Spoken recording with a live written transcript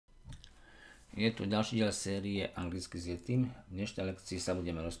Je tu ďalší diel série Anglicky s Yetim. V dnešnej lekcii sa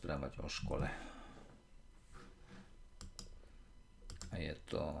budeme rozprávať o škole. A je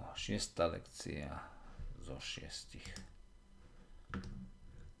to 6. lekcia zo 6.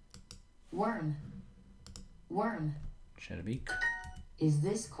 Worm. Červík. Is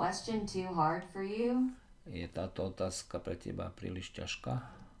this question too hard for you? Je táto otázka pre teba príliš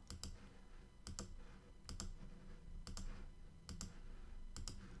ťažká?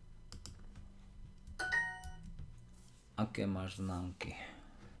 Aké máš známky?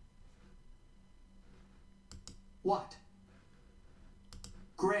 What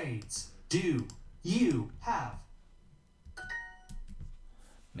grades do you have?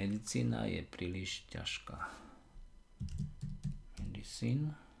 Medicína je príliš ťažká.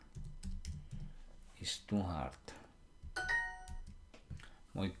 Medicine is too hard.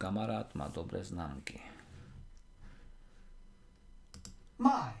 Môj kamarát má dobré známky.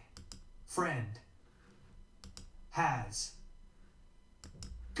 My friend has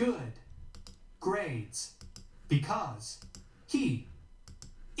good grades because he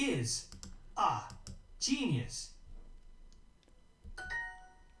is a genius.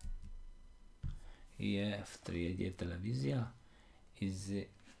 Je v triede televízia? Is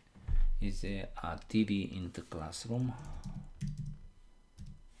there a TV in the classroom?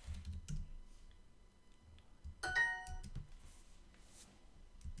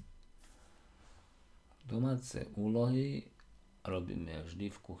 Domáce úlohy robíme vždy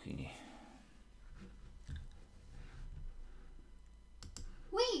v kuchyni.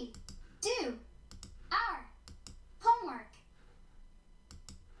 We do our homework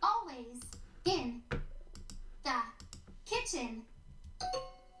always in the kitchen.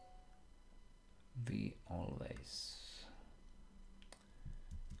 We always.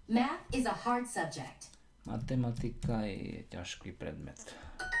 Math is a hard subject. Matematika je ťažký predmet.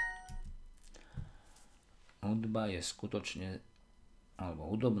 Hudba je skutočne, alebo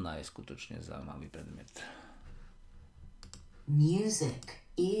hudobná je skutočne zaujímavý predmet. Music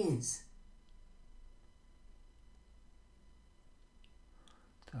is.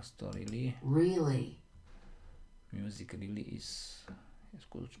 Teraz to really. Really. Music really is.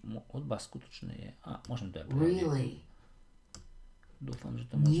 Hudba skutočne je. A môžem to aj povedať. Really. Dúfam, že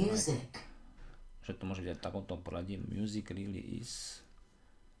to môže Music. Že to môže byť takomto poradí. Music really is.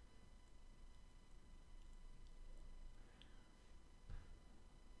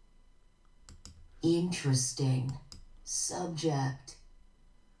 Interesting subject.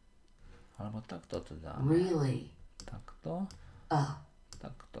 Alebo takto to dáme. Really. Takto.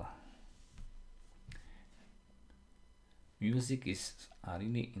 Takto. Music is a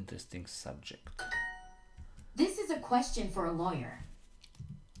really interesting subject. This is a question for a lawyer.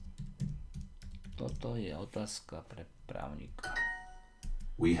 Toto je otázka pre právnika.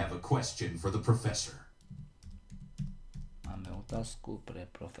 We have a question for the professor. Máme otázku pre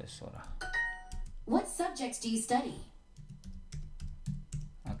profesora. What subjects do you study?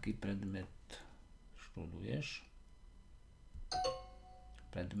 Aký predmet študuješ?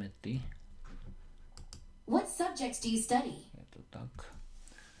 Predmety. What subjects do you study? Je to tak.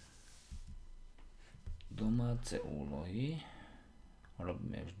 Domáce úlohy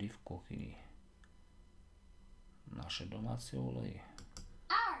robíme vždy v kuchyni. Naše domáce úlohy.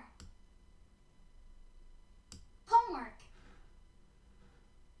 Our homework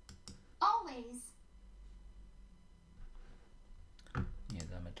always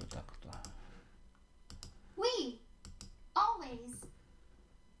Nedáme to takto. we always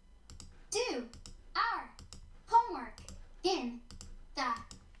do our homework in the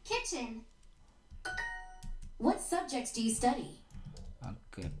kitchen. What subjects do you study?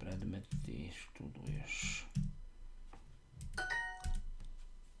 Aké predmety študuješ?